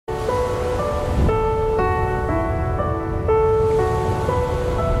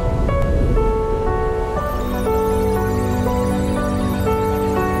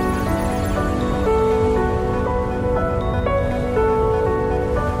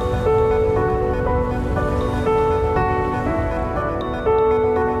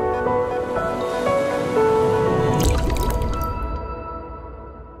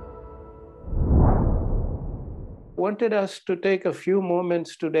wanted us to take a few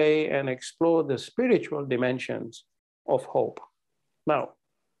moments today and explore the spiritual dimensions of hope. Now,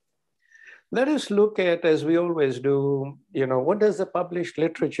 let us look at, as we always do, what does the published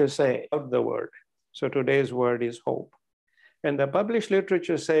literature say about the word? So today's word is hope. And the published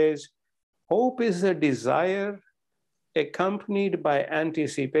literature says, hope is a desire accompanied by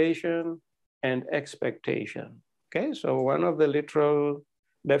anticipation and expectation. Okay, so one of the literal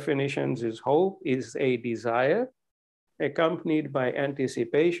definitions is hope is a desire accompanied by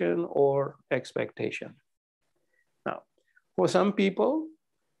anticipation or expectation. Now, for some people,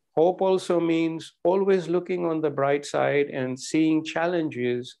 hope also means always looking on the bright side and seeing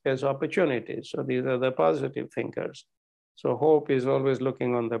challenges as opportunities. So these are the positive thinkers. So hope is always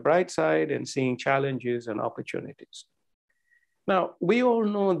looking on the bright side and seeing challenges and opportunities. Now, we all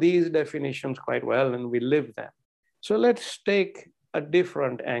know these definitions quite well and we live them. So let's take a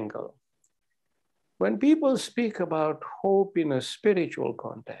different angle. When people speak about hope in a spiritual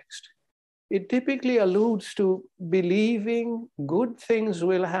context, it typically alludes to believing good things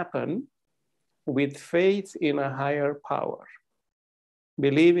will happen with faith in a higher power.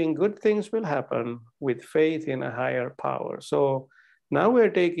 Believing good things will happen with faith in a higher power. So now we're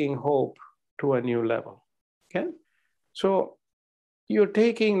taking hope to a new level, okay? So you're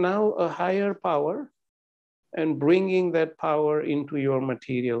taking now a higher power and bringing that power into your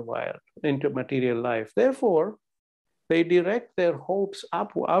material world, into material life. Therefore, they direct their hopes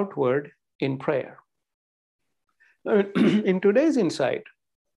outward in prayer. In today's insight,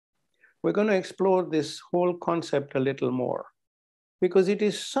 we're going to explore this whole concept a little more because it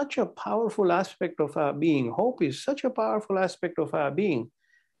is such a powerful aspect of our being. Hope is such a powerful aspect of our being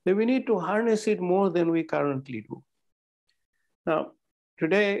that we need to harness it more than we currently do. Now,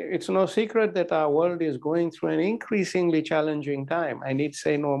 today, it's no secret that our world is going through an increasingly challenging time. I need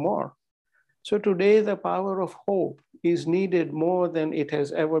say no more. So today, the power of hope is needed more than it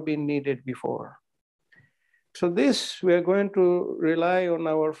has ever been needed before. So this, we're going to rely on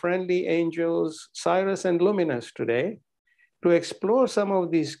our friendly angels, Cyrus and Luminous today, to explore some of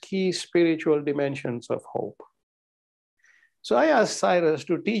these key spiritual dimensions of hope. So I asked Cyrus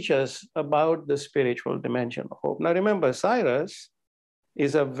to teach us about the spiritual dimension of hope. Now remember, Cyrus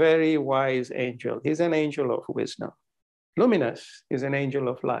is a very wise angel. He's an angel of wisdom. Luminous is an angel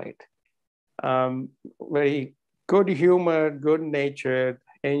of light. Very good-humored, good-natured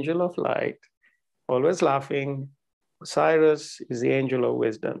angel of light, always laughing. Cyrus is the angel of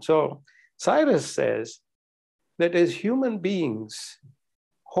wisdom. So Cyrus says that as human beings,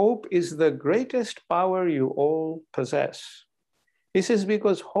 hope is the greatest power you all possess. This is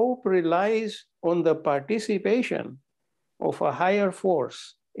because hope relies on the participation of a higher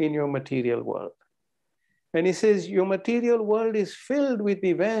force in your material world. And he says your material world is filled with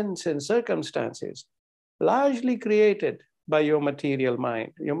events and circumstances largely created by your material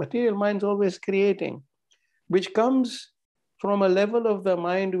mind. Your material mind's always creating, which comes from a level of the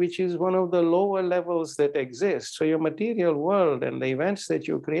mind which is one of the lower levels that exist. So your material world and the events that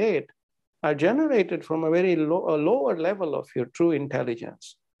you create are generated from a very lower level of your true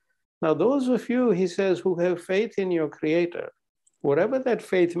intelligence. Now, those of you, he says, who have faith in your creator, whatever that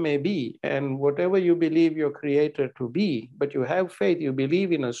faith may be, and whatever you believe your creator to be, but you have faith, you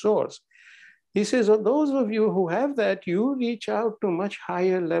believe in a source. He says, those of you who have that, you reach out to much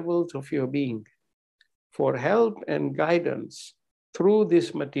higher levels of your being for help and guidance through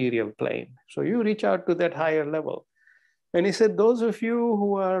this material plane. So you reach out to that higher level. And he said, those of you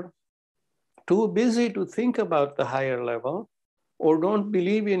who are too busy to think about the higher level or don't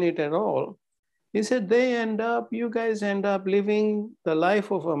believe in it at all, he said, you guys end up living the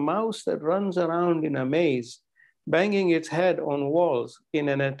life of a mouse that runs around in a maze, banging its head on walls in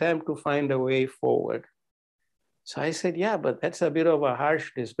an attempt to find a way forward. So I said, yeah, but that's a bit of a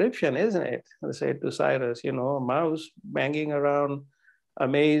harsh description, isn't it? I said to Cyrus, a mouse banging around a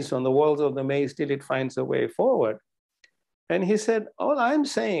maze on the walls of the maze till it finds a way forward. And he said, all I'm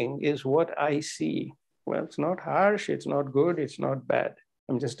saying is what I see. Well, it's not harsh, it's not good, it's not bad.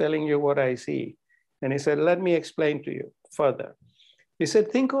 I'm just telling you what I see. And he said, let me explain to you further. He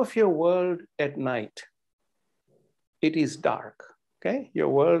said, think of your world at night. It is dark, okay? Your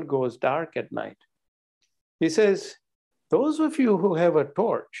world goes dark at night. He says, those of you who have a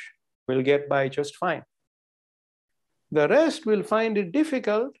torch will get by just fine. The rest will find it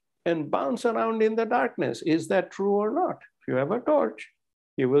difficult and bounce around in the darkness. Is that true or not? If you have a torch,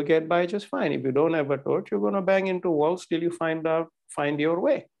 you will get by just fine. If you don't have a torch, you're going to bang into walls till you find your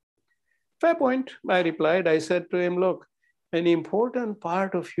way. Fair point, I replied. I said to him, look, an important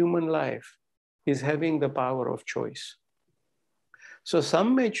part of human life is having the power of choice. So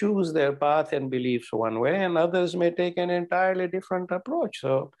some may choose their path and beliefs one way, and others may take an entirely different approach.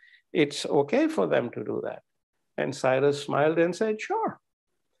 So it's okay for them to do that. And Cyrus smiled and said, sure,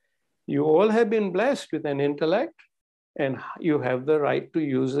 you all have been blessed with an intellect, and you have the right to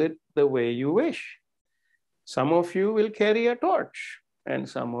use it the way you wish. Some of you will carry a torch, and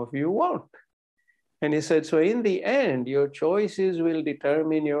some of you won't. And he said, so in the end, your choices will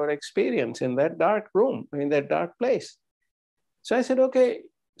determine your experience in that dark room, in that dark place. So I said, okay,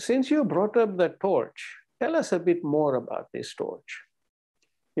 since you brought up the torch, tell us a bit more about this torch.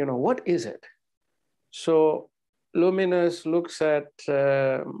 You know, what is it? So Luminous looks at,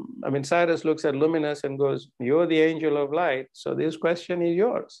 Cyrus looks at Luminous and goes, you're the angel of light, so this question is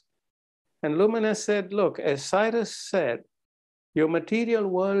yours. And Luminous said, look, as Cyrus said, your material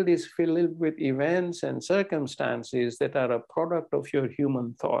world is filled with events and circumstances that are a product of your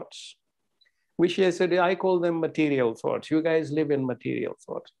human thoughts, which he said, I call them material thoughts. You guys live in material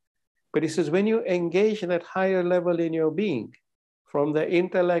thoughts. But he says, when you engage that higher level in your being, from the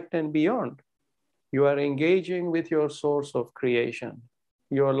intellect and beyond, you are engaging with your source of creation,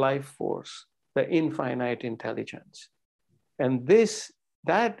 your life force, the infinite intelligence. And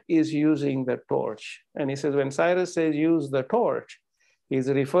that is using the torch. And he says, when Cyrus says use the torch, he's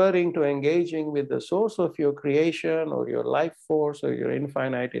referring to engaging with the source of your creation or your life force or your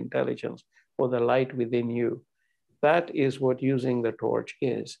infinite intelligence or the light within you. That is what using the torch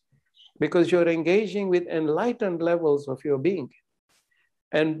is. Because you're engaging with enlightened levels of your being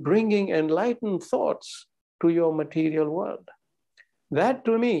and bringing enlightened thoughts to your material world. That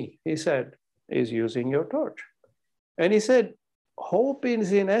to me, he said, is using your torch. And he said, hope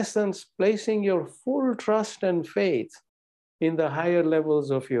is in essence placing your full trust and faith in the higher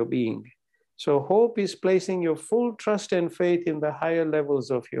levels of your being. So hope is placing your full trust and faith in the higher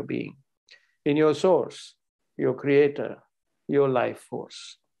levels of your being, in your source, your creator, your life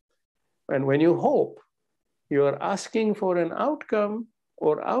force. And when you hope, you are asking for an outcome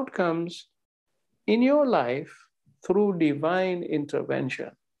or outcomes in your life through divine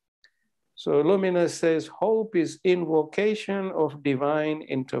intervention. So Luminous says, hope is invocation of divine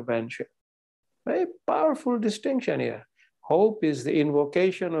intervention. Very powerful distinction here. Hope is the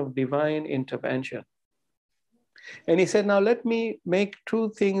invocation of divine intervention. And he said, now let me make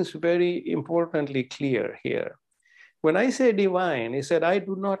two things very importantly clear here. When I say divine, he said, I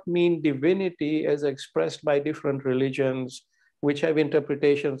do not mean divinity as expressed by different religions, which have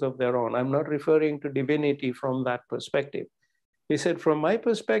interpretations of their own. I'm not referring to divinity from that perspective. He said, from my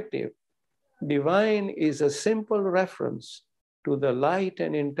perspective, divine is a simple reference to the light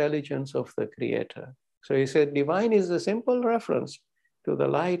and intelligence of the Creator. So he said, divine is a simple reference to the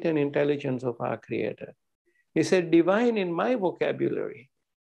light and intelligence of our Creator. He said, divine in my vocabulary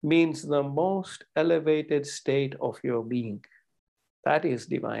means the most elevated state of your being. That is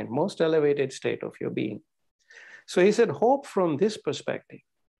divine, most elevated state of your being. So he said, hope from this perspective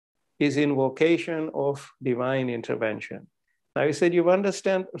is invocation of divine intervention. Now he said, you've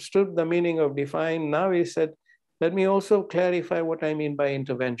understood the meaning of divine. Now he said, let me also clarify what I mean by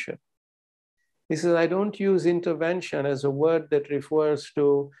intervention. He says, I don't use intervention as a word that refers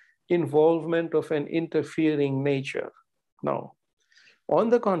to involvement of an interfering nature. No. On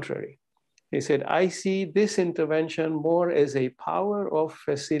the contrary, he said, I see this intervention more as a power of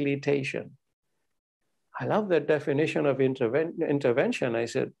facilitation. I love that definition of intervention. I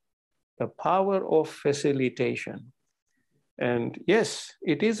said, the power of facilitation. And yes,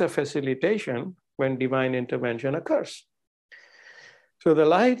 it is a facilitation when divine intervention occurs. So the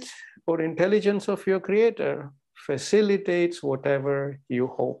light or intelligence of your Creator facilitates whatever you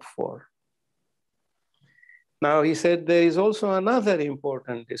hope for. Now, he said there is also another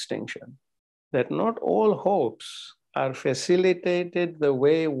important distinction, that not all hopes are facilitated the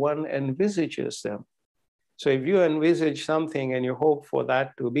way one envisages them. So if you envisage something and you hope for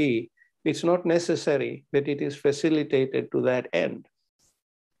that to be, it's not necessary that it is facilitated to that end.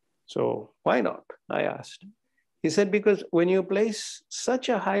 So why not? I asked. He said, because when you place such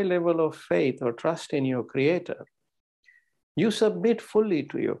a high level of faith or trust in your Creator, you submit fully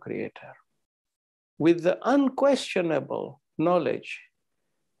to your Creator with the unquestionable knowledge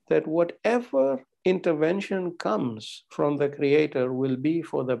that whatever intervention comes from the Creator will be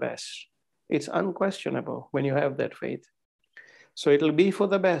for the best. It's unquestionable when you have that faith. So it'll be for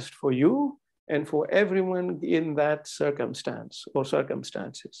the best for you and for everyone in that circumstance or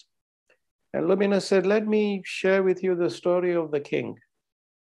circumstances. And Luminous said, let me share with you the story of the king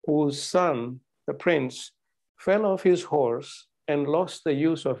whose son, the prince, fell off his horse and lost the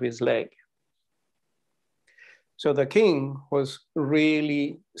use of his leg. So the king was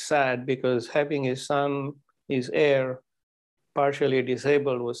really sad because having his son, his heir, partially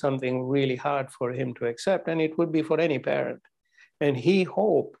disabled was something really hard for him to accept, and it would be for any parent. And he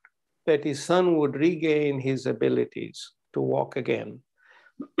hoped that his son would regain his abilities to walk again.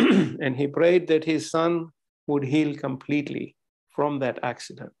 And he prayed that his son would heal completely from that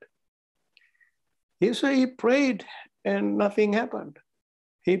accident. So he prayed and nothing happened.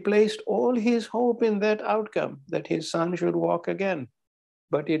 He placed all his hope in that outcome, that his son should walk again,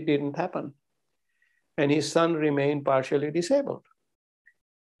 but it didn't happen. And his son remained partially disabled.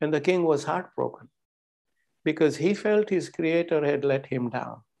 And the king was heartbroken because he felt his creator had let him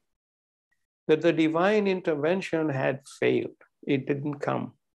down, that the divine intervention had failed. It didn't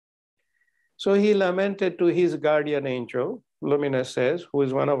come. So he lamented to his guardian angel, Luminous says, who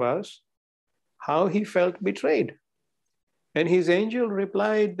is one of us, how he felt betrayed. And his angel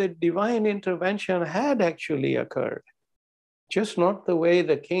replied that divine intervention had actually occurred, just not the way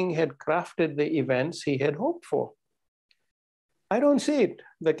the king had crafted the events he had hoped for. I don't see it,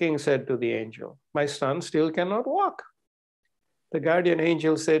 the king said to the angel. My son still cannot walk. The guardian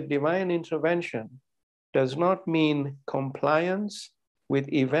angel said, divine intervention does not mean compliance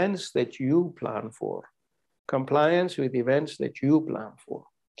with events that you plan for. Compliance with events that you plan for.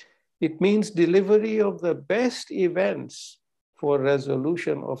 It means delivery of the best events for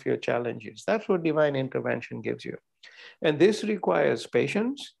resolution of your challenges. That's what divine intervention gives you. And this requires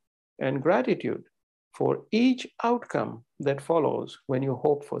patience and gratitude for each outcome that follows when you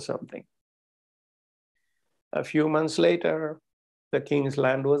hope for something. A few months later, the king's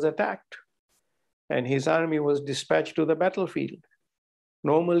land was attacked and his army was dispatched to the battlefield.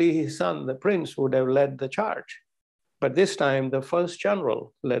 Normally, his son, the prince, would have led the charge. But this time, the first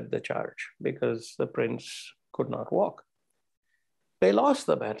general led the charge because the prince could not walk. They lost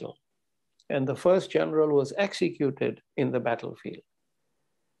the battle, and the first general was executed in the battlefield.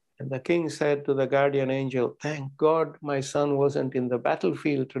 And the king said to the guardian angel, thank God my son wasn't in the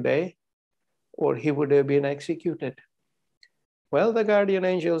battlefield today, or he would have been executed. Well, the guardian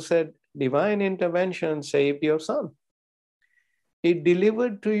angel said, divine intervention saved your son. It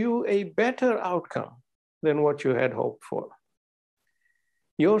delivered to you a better outcome than what you had hoped for.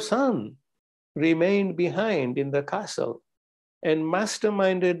 Your son remained behind in the castle and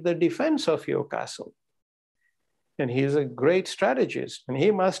masterminded the defense of your castle. And he's a great strategist, and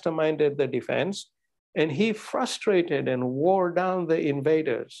he masterminded the defense, and he frustrated and wore down the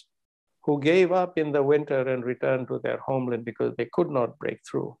invaders who gave up in the winter and returned to their homeland because they could not break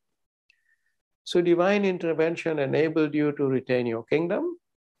through. So divine intervention enabled you to retain your kingdom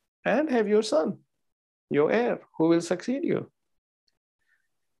and have your son, your heir, who will succeed you.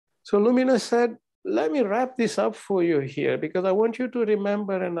 So Luminous said, let me wrap this up for you here because I want you to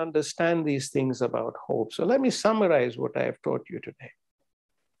remember and understand these things about hope. So let me summarize what I have taught you today.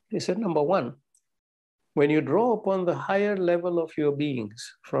 He said, number one, when you draw upon the higher level of your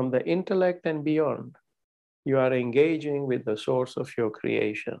beings from the intellect and beyond, you are engaging with the source of your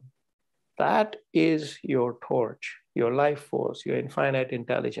creation. That is your torch, your life force, your infinite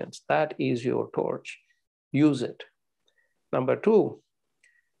intelligence. That is your torch. Use it. Number two,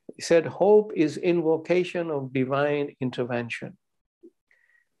 he said, hope is invocation of divine intervention.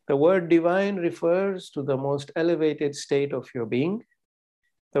 The word divine refers to the most elevated state of your being.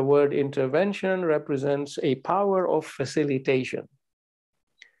 The word intervention represents a power of facilitation.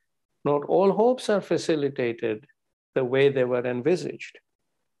 Not all hopes are facilitated the way they were envisaged,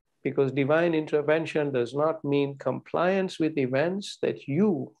 because divine intervention does not mean compliance with events that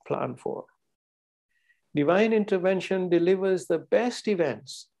you plan for. Divine intervention delivers the best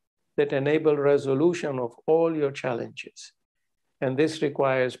events that enable resolution of all your challenges. And this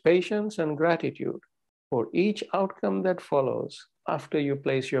requires patience and gratitude for each outcome that follows after you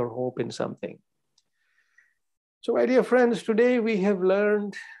place your hope in something. So, my dear friends, today we have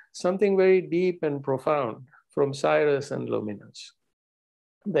learned something very deep and profound from Cyrus and Luminous,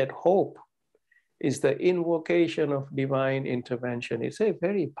 that hope is the invocation of divine intervention. It's a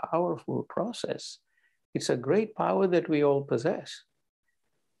very powerful process. It's a great power that we all possess.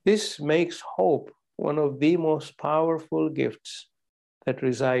 This makes hope one of the most powerful gifts that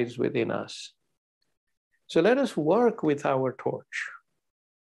resides within us. So let us work with our torch.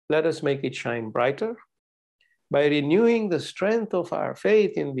 Let us make it shine brighter by renewing the strength of our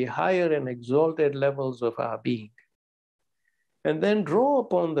faith in the higher and exalted levels of our being. And then draw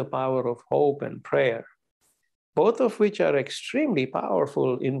upon the power of hope and prayer, both of which are extremely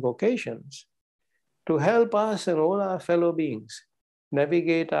powerful invocations, to help us and all our fellow beings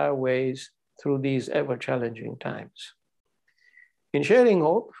navigate our ways through these ever-challenging times. In sharing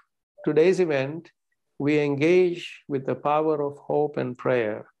hope, today's event, we engage with the power of hope and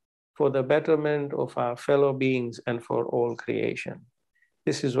prayer for the betterment of our fellow beings and for all creation.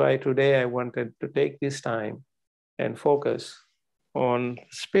 This is why today I wanted to take this time and focus on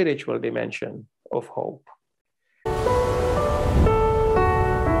spiritual dimension of hope.